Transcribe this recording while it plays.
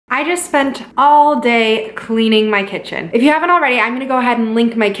I just spent all day cleaning my kitchen. If you haven't already, I'm gonna go ahead and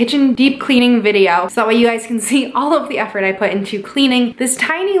link my kitchen deep cleaning video so that way you guys can see all of the effort I put into cleaning this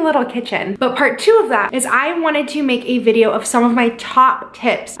tiny little kitchen. But part 2 of that is I wanted to make a video of some of my top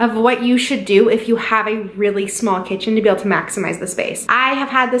tips of what you should do if you have a really small kitchen to be able to maximize the space. I have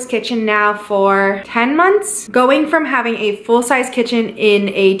had this kitchen now for 10 months. Going from having a full-size kitchen in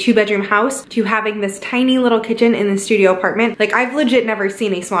a 2-bedroom house to having this tiny little kitchen in the studio apartment, like I've legit never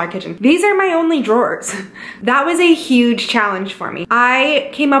seen a smaller kitchen. These are my only drawers. That was a huge challenge for me. I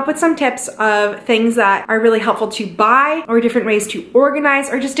came up with some tips of things that are really helpful to buy or different ways to organize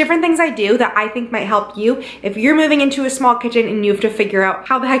or just different things I do that I think might help you if you're moving into a small kitchen and you have to figure out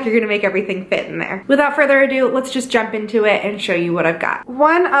how the heck you're gonna make everything fit in there. Without further ado, let's just jump into it and show you what I've got.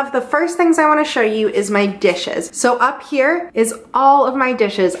 One of the first things I wanna show you is my dishes. So up here is all of my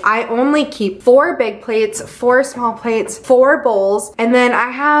dishes. I only keep 4 big plates, 4 small plates, 4 bowls, and then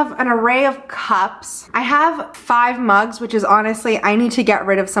I have an array of cups. I have 5 mugs, which is honestly, I need to get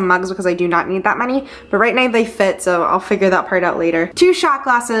rid of some mugs because I do not need that many, but right now they fit, so I'll figure that part out later. 2 shot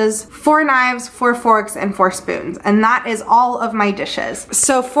glasses, 4 knives, 4 forks, and 4 spoons, and that is all of my dishes.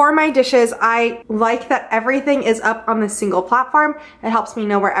 So for my dishes, I like that everything is up on this single platform. It helps me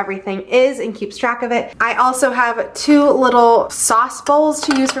know where everything is and keeps track of it. I also have 2 little sauce bowls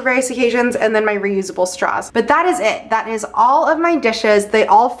to use for various occasions, and then my reusable straws. But that is it. That is all of my dishes. They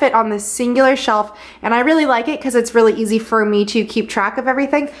all fit on this singular shelf, and I really like it because it's really easy for me to keep track of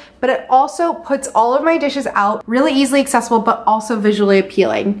everything, but it also puts all of my dishes out really easily accessible, but also visually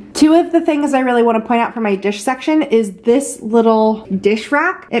appealing. 2 of the things I really want to point out for my dish section is this little dish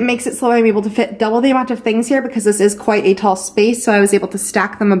rack. It makes it so I'm able to fit double the amount of things here because this is quite a tall space, so I was able to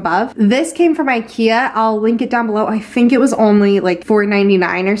stack them above. This came from IKEA. I'll link it down below. I think it was only like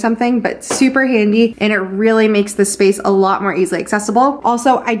 $4.99 or something, but super handy, and it really makes the space a lot more easily accessible.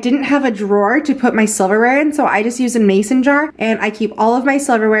 Also, I didn't have a drawer to put my silverware in, so I just use a mason jar, and I keep all of my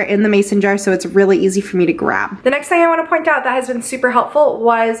silverware in the mason jar, so it's really easy for me to grab. The next thing I want to point out that has been super helpful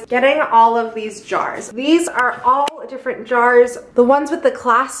was getting all of these jars. These are all different jars. The ones with the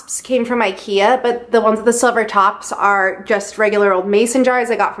clasps came from IKEA, but the ones with the silver tops are just regular old mason jars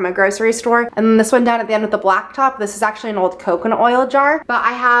I got from a grocery store. And then this one down at the end with the black top, this is actually an old coconut oil jar. But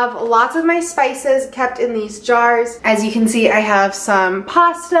I have lots of my spices kept in these jars. As you can see, I have some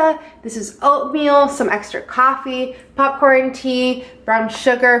pasta, this is oatmeal, some extra coffee, popcorn, tea, brown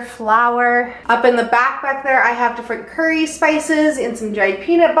sugar, flour. Up in the back there, I have different curry spices and some dried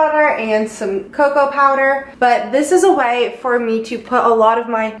peanut butter and some cocoa powder. But this is a way for me to put a lot of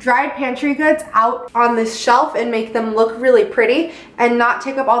my dried pantry goods out on this shelf and make them look really pretty and not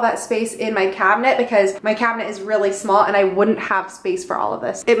take up all that space in my cabinet because my cabinet is really small and I wouldn't have space for all of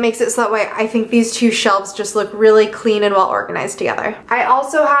this. It makes it so that way I think these 2 shelves just look really clean and well organized together. I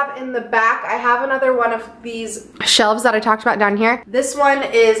also have in the back, I have another one of these shelves that I talked about down here. This one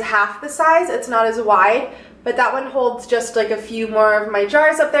is half the size, it's not as wide, but that one holds just like a few more of my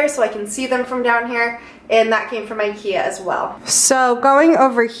jars up there so I can see them from down here. And that came from IKEA as well. So going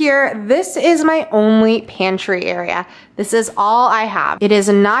over here, this is my only pantry area. This is all I have. It is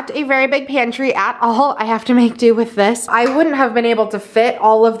not a very big pantry at all. I have to make do with this. I wouldn't have been able to fit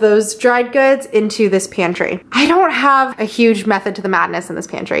all of those dried goods into this pantry. I don't have a huge method to the madness in this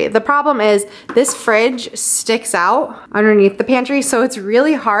pantry. The problem is this fridge sticks out underneath the pantry, so it's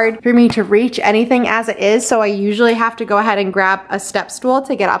really hard for me to reach anything as it is, so I usually have to go ahead and grab a step stool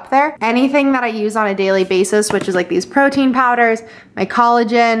to get up there. Anything that I use on a daily basis, which is like these protein powders, my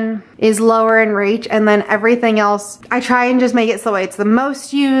collagen is lower in reach, and then everything else, I try and just make it so it's the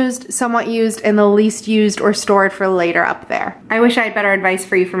most used, somewhat used, and the least used or stored for later up there. I wish I had better advice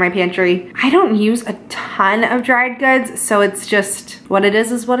for you for my pantry. I don't use a ton of dried goods, so it's just what it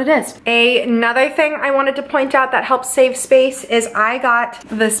is what it is. Another thing I wanted to point out that helps save space is I got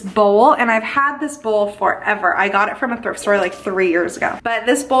this bowl, and I've had this bowl forever. I got it from a thrift store like 3 years ago. But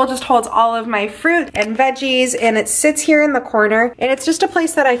this bowl just holds all of my fruit and veggies, and it sits here in the corner, and it's just a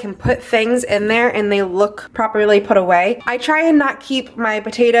place that I can put things in there and they look properly put away. I try and not keep my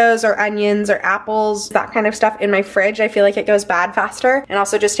potatoes or onions or apples, that kind of stuff, in my fridge. I feel like it goes bad faster and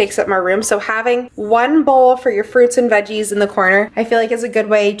also just takes up more room. So having one bowl for your fruits and veggies in the corner, I feel like is a good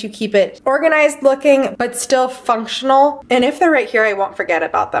way to keep it organized looking but still functional. And if they're right here, I won't forget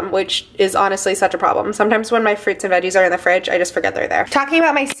about them, which is honestly such a problem. Sometimes when my fruits and veggies are in the fridge, I just forget they're there. Talking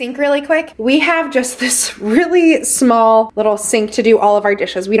about my sink really quick, we have just this really small little sink to do all of our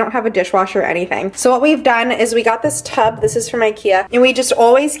dishes. We don't have have a dishwasher or anything. So what we've done is we got this tub, this is from IKEA, and we just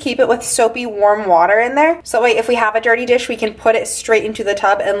always keep it with soapy warm water in there. So that way if we have a dirty dish, we can put it straight into the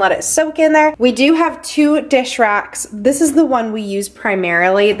tub and let it soak in there. We do have 2 dish racks. This is the one we use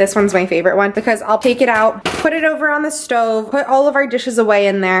primarily. This one's my favorite one because I'll take it out, put it over on the stove, put all of our dishes away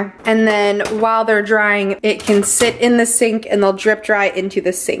in there, and then while they're drying, it can sit in the sink and they'll drip dry into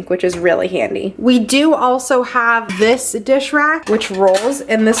the sink, which is really handy. We do also have this dish rack, which rolls,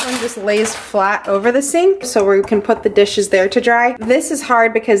 and this one just lays flat over the sink, so we can put the dishes there to dry. This is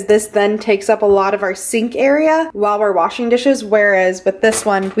hard because this then takes up a lot of our sink area while we're washing dishes, whereas with this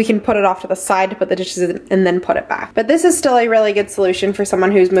one, we can put it off to the side to put the dishes in and then put it back. But this is still a really good solution for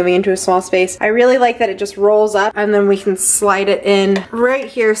someone who's moving into a small space. I really like that it just rolls up and then we can slide it in right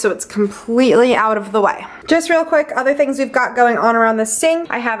here so it's completely out of the way. Just real quick, other things we've got going on around the sink.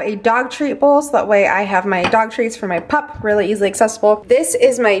 I have a dog treat bowl, so that way I have my dog treats for my pup, really easily accessible. This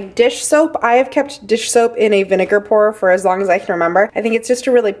is my dish soap. I have kept dish soap in a vinegar pourer for as long as I can remember. I think it's just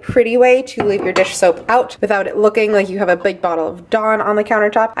a really pretty way to leave your dish soap out without it looking like you have a big bottle of Dawn on the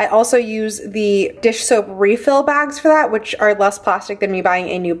countertop. I also use the dish soap refill bags for that, which are less plastic than me buying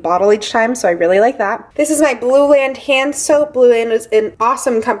a new bottle each time, so I really like that. This is my Blue Land hand soap. Blue Land is an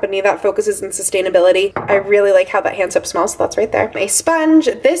awesome company that focuses on sustainability. I really like how that hand soap smells, so that's right there. My sponge.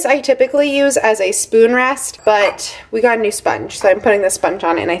 This I typically use as a spoon rest, but we got a new sponge, so I'm putting the sponge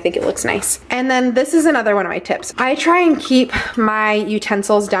on it and I think it looks nice. And then this is another one of my tips. I try and keep my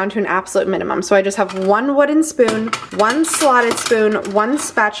utensils down to an absolute minimum. So I just have 1 wooden spoon, 1 slotted spoon, 1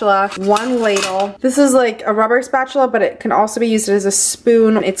 spatula, 1 ladle. This is like a rubber spatula, but it can also be used as a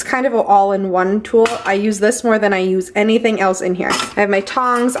spoon. It's kind of an all-in-one tool. I use this more than I use anything else in here. I have my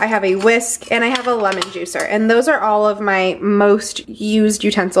tongs, I have a whisk, and I have a lemon juicer. And those are all of my most used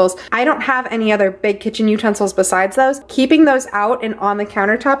utensils. I don't have any other big kitchen utensils besides those. Keeping those out and on the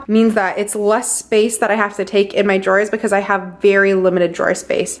countertop means that it's less space that I have to take in my drawers because I have very limited drawer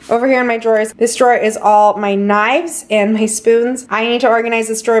space. Over here in my drawers, this drawer is all my knives and my spoons. I need to organize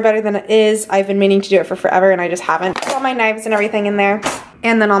this drawer better than it is. I've been meaning to do it for forever and I just haven't. All my knives and everything in there.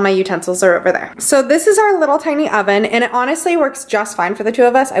 And then all my utensils are over there. So this is our little tiny oven, and it honestly works just fine for the 2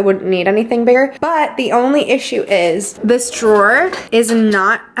 of us. I wouldn't need anything bigger, but the only issue is this drawer is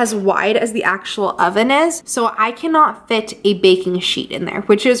not as wide as the actual oven is, so I cannot fit a baking sheet in there,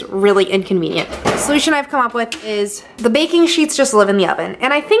 which is really inconvenient. The solution I've come up with is the baking sheets just live in the oven,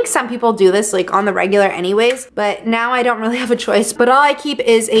 and I think some people do this like on the regular anyways, but now I don't really have a choice. But all I keep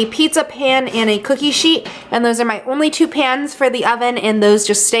is a pizza pan and a cookie sheet, and those are my only 2 pans for the oven, and those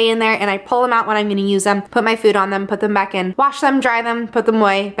just stay in there, and I pull them out when I'm gonna use them, put my food on them, put them back in, wash them, dry them, put them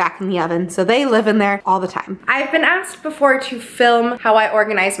away, back in the oven. So they live in there all the time. I've been asked before to film how I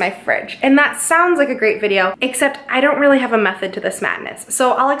organize my fridge, and that sounds like a great video, except I don't really have a method to this madness.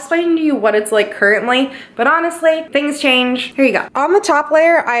 So I'll explain to you what it's like currently, but honestly, things change. Here you go. On the top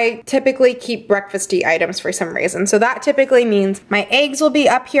layer, I typically keep breakfasty items for some reason. So that typically means my eggs will be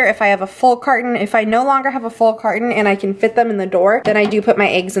up here if I have a full carton. If I no longer have a full carton and I can fit them in the door, then I do put my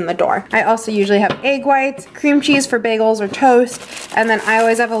eggs in the door. I also usually have egg whites, cream cheese for bagels or toast, and then I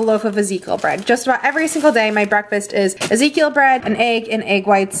always have a loaf of Ezekiel bread. Just about every single day, my breakfast is Ezekiel bread, an egg, and egg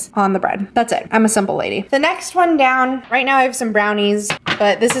whites on the bread. That's it. I'm a simple lady. The next one down, right now I have some brownies,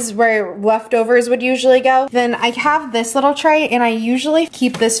 but this is where leftovers would usually go. Then I have this little tray, and I usually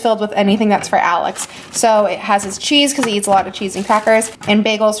keep this filled with anything that's for Alex. So it has his cheese, because he eats a lot of cheese and crackers, and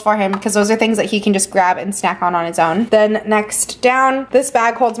bagels for him, because those are things that he can just grab and snack on his own. Then next down, this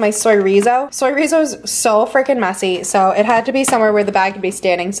bag holds my soy rizo. Soy rizo is so freaking messy, so it had to be somewhere where the bag could be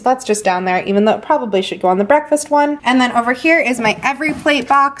standing, so that's just down there, even though it probably should go on the breakfast one. And then over here is my every plate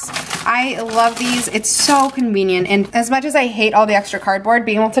box. I love these. It's so convenient, and as much as I hate all the extra cardboard,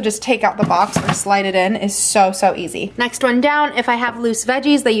 being able to just take out the box or slide it in is so easy. Next one down, if I have loose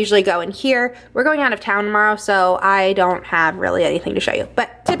veggies, they usually go in here. We're going out of town tomorrow, so I don't have really anything to show you,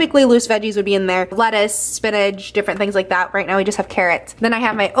 but typically loose veggies would be in there. Lettuce, spinach, different things like that. Right now we just have carrots. Then I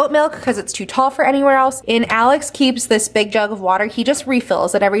have my oat milk because it's too tall for anywhere else. And Alex keeps this big jug of water. He just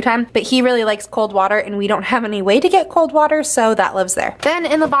refills it every time, but he really likes cold water, and we don't have any way to get cold water, so that lives there. Then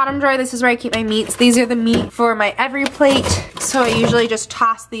in the bottom drawer, this is where I keep my meats. These are the meat for my every plate, so I usually just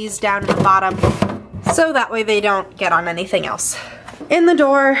toss these down to the bottom so that way they don't get on anything else. In the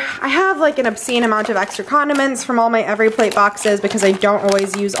door, I have like an obscene amount of extra condiments from all my every plate boxes because I don't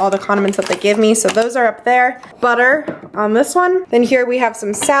always use all the condiments that they give me, so those are up there. Butter on this one. Then here we have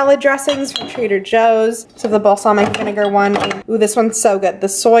some salad dressings from Trader Joe's. So the balsamic vinegar one. Ooh, this one's so good. The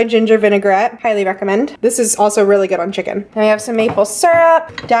soy ginger vinaigrette, highly recommend. This is also really good on chicken. Then we have some maple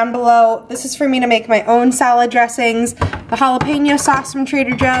syrup down below. This is for me to make my own salad dressings. the jalapeno sauce from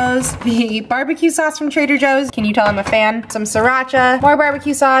Trader Joe's, the barbecue sauce from Trader Joe's. Can you tell I'm a fan? Some sriracha, more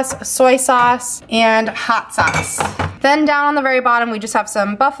barbecue sauce, soy sauce, and hot sauce. Then down on the very bottom, we just have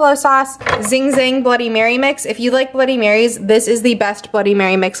some buffalo sauce, Zing Zang Bloody Mary mix. If you like Bloody Marys, this is the best Bloody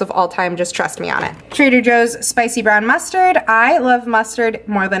Mary mix of all time. Just trust me on it. Trader Joe's spicy brown mustard. I love mustard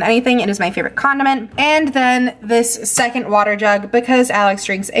more than anything. It is my favorite condiment. And then this second water jug because Alex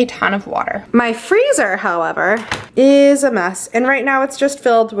drinks a ton of water. My freezer, however, is a mess. And right now it's just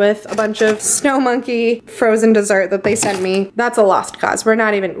filled with a bunch of Snow Monkey frozen dessert that they sent me. That's a lost cause.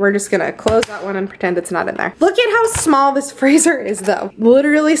 We're just gonna close that one and pretend it's not in there. Look at how small this freezer is though.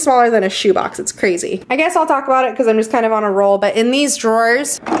 Literally smaller than a shoebox. It's crazy. I guess I'll talk about it because I'm just kind of on a roll, but in these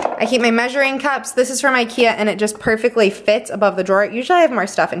drawers, I keep my measuring cups. This is from IKEA and it just perfectly fits above the drawer. Usually I have more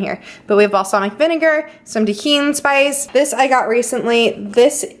stuff in here, but we have balsamic vinegar, some tahini spice. This I got recently.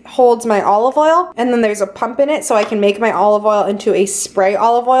 This holds my olive oil and then there's a pump in it so I can make my olive oil into a spray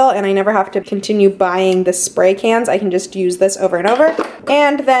olive oil and I never have to continue buying the spray cans. I can just use this over and over.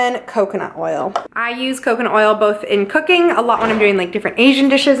 And then coconut oil. I use coconut oil both in cooking, a lot when I'm doing like different Asian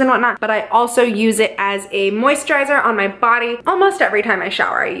dishes and whatnot, but I also use it as a moisturizer on my body. Almost every time I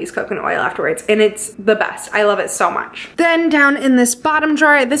shower, I use coconut oil afterwards and it's the best. I love it so much. Then down in this bottom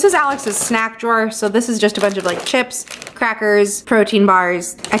drawer, this is Alex's snack drawer. So this is just a bunch of like chips, crackers, protein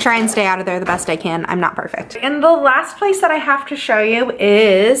bars. I try and stay out of there the best I can. I'm not perfect. And the last place that I have to show you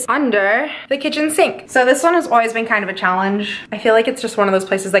is under the kitchen sink. So this one has always been kind of a challenge. I feel like it's just one of those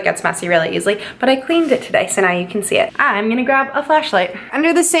places that gets messy really easily, but I cleaned it today, so now you can see it. I'm gonna grab a flashlight.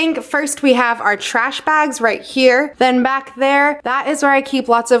 Under the sink, first we have our trash bags right here. Then back there, that is where I keep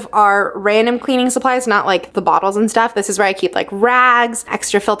lots of our random cleaning supplies, not like the bottles and stuff. This is where I keep like rags,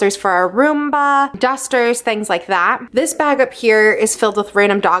 extra filters for our Roomba, dusters, things like that. This bag up here is filled with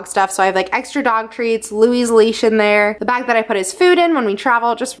random dog stuff, so I have like extra dog treats, Louie's leash in there. The bag that I put his food in when we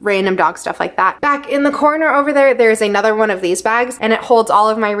travel, just random dog stuff like that. Back in the corner over there, there's another one of these bags, and it holds all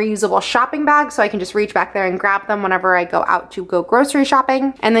of my reusable shopping bags, so I can just reach back there and grab them whenever I go out to go grocery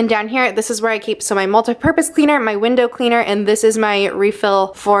shopping. And then down here, this is where I keep my multi-purpose cleaner, my window cleaner, and this is my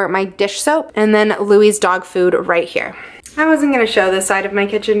refill for my dish soap, and then Louie's dog food right here. I wasn't gonna show this side of my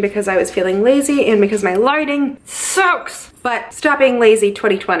kitchen because I was feeling lazy and because my lighting sucks. But stop being lazy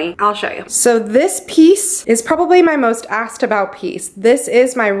 2020, I'll show you. So this piece is probably my most asked about piece. This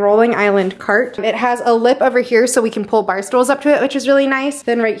is my rolling island cart. It has a lip over here so we can pull bar stools up to it, which is really nice.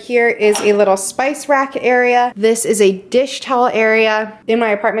 Then right here is a little spice rack area. This is a dish towel area. In my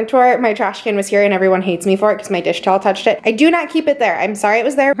apartment tour, my trash can was here and everyone hates me for it because my dish towel touched it. I do not keep it there. I'm sorry it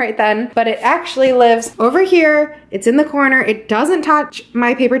was there right then, but it actually lives over here. It's in the corner. It doesn't touch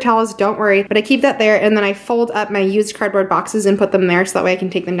my paper towels, don't worry, but I keep that there and then I fold up my used cardboard boxes and put them there so that way I can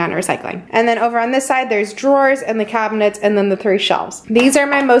take them down to recycling. And then over on this side, there's drawers and the cabinets and then the 3 shelves. These are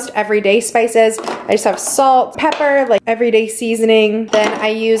my most everyday spices. I just have salt, pepper, like everyday seasoning. Then I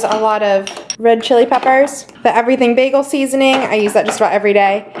use a lot of red chili peppers. The everything bagel seasoning, I use that just about every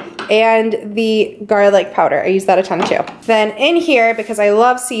day. And the garlic powder, I use that a ton too. Then in here, because I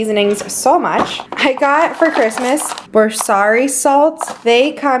love seasonings so much, I got for Christmas Borsari salts.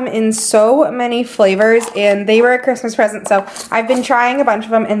 They come in so many flavors and they were a Christmas present, so I've been trying a bunch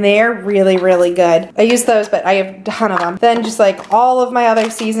of them and they are really, really good. I use those, but I have a ton of them. Then just like all of my other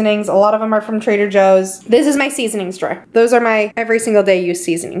seasonings, a lot of them are from Trader Joe's. This is my seasonings drawer. Those are my every single day use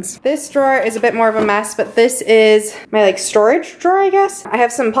seasonings. This drawer is a bit more of a mess, but this is my like storage drawer, I guess. I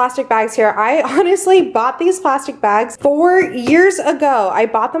have some plastic bags here. I honestly bought these plastic bags 4 years ago. I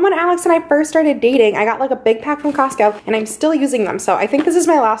bought them when Alex and I first started dating. I got like a big pack from Costco and I'm still using them. So I think this is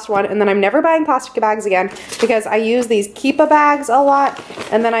my last one and then I'm never buying plastic bags again because I use these Keepa bags a lot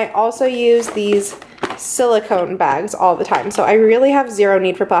and then I also use these silicone bags all the time. So I really have zero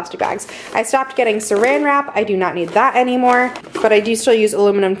need for plastic bags. I stopped getting saran wrap. I do not need that anymore, but I do still use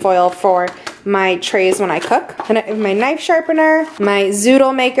aluminum foil for my trays when I cook. And I have my knife sharpener, my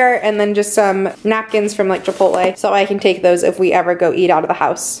zoodle maker, and then just some napkins from like Chipotle so I can take those if we ever go eat out of the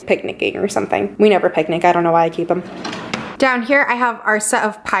house picnicking or something. We never picnic. I don't know why I keep them. Down here, I have our set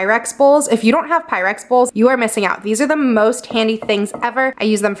of Pyrex bowls. If you don't have Pyrex bowls, you are missing out. These are the most handy things ever. I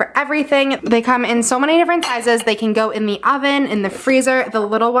use them for everything. They come in so many different sizes. They can go in the oven, in the freezer. The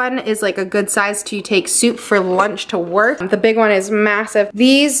little one is like a good size to take soup for lunch to work. The big one is massive.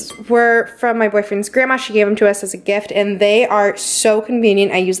 These were from my boyfriend's grandma. She gave them to us as a gift and they are so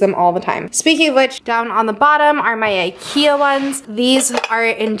convenient. I use them all the time. Speaking of which, down on the bottom are my IKEA ones. These are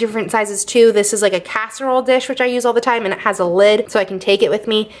in different sizes too. This is like a casserole dish, which I use all the time and it has has a lid so I can take it with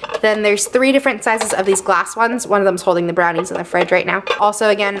me. Then there's 3 different sizes of these glass ones. One of them's holding the brownies in the fridge right now. Also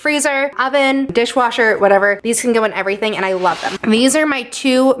again, freezer, oven, dishwasher, whatever. These can go in everything and I love them. These are my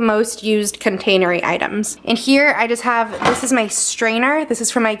 2 most used containery items. And here I just have, this is my strainer. This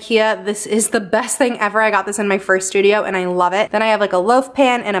is from IKEA. This is the best thing ever. I got this in my first studio and I love it. Then I have like a loaf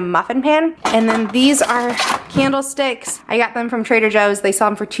pan and a muffin pan. And then these are candlesticks. I got them from Trader Joe's. They sell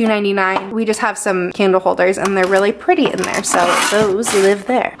them for $2.99. We just have some candle holders and they're really pretty in there. So those live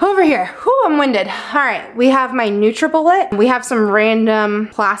there. Over here, whew, I'm winded. All right, we have my NutriBullet. We have some random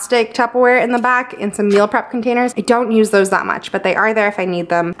plastic Tupperware in the back and some meal prep containers. I don't use those that much, but they are there if I need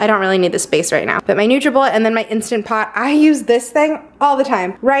them. I don't really need the space right now. But my NutriBullet and then my Instant Pot. I use this thing all the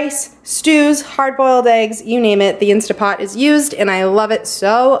time. Rice, stews, hard-boiled eggs, you name it, the Instant Pot is used and I love it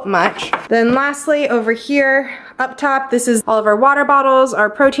so much. Then lastly, over here, up top, this is all of our water bottles, our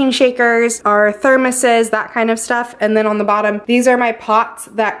protein shakers, our thermoses, that kind of stuff. And then on the bottom, these are my pots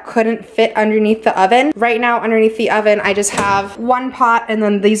that couldn't fit underneath the oven. Right now, underneath the oven, I just have 1 pot and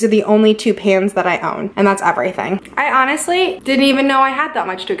then these are the only 2 pans that I own. And that's everything. I honestly didn't even know I had that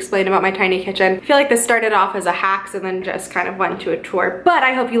much to explain about my tiny kitchen. I feel like this started off as a hacks and then just kind of went to a tour, but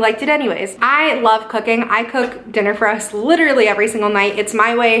I hope you liked it anyways. I love cooking. I cook dinner for us literally every single night. It's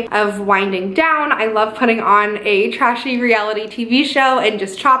my way of winding down. I love putting on a trashy reality TV show and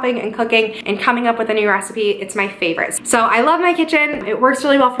just chopping and cooking and coming up with a new recipe. It's my favorites. So I love my kitchen. It works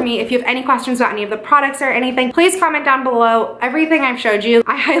really well for me. If you have any questions about any of the products or anything, please comment down below. Everything I've showed you,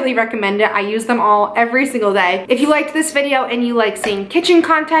 I highly recommend it. I use them all every single day. If you liked this video and you like seeing kitchen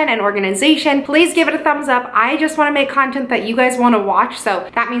content and organization, please give it a thumbs up. I just want to make content that you guys want to watch, so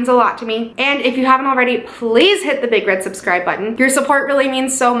that means a lot to me. And if you haven't already, please hit the big red subscribe button. Your support really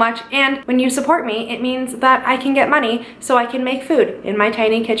means so much, and when you support me, it means that I can get money so I can make food in my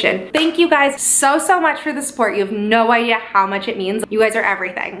tiny kitchen. Thank you guys so much for the support. You have no idea how much it means. You guys are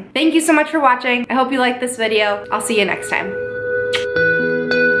everything. Thank you so much for watching. I hope you liked this video. I'll see you next time.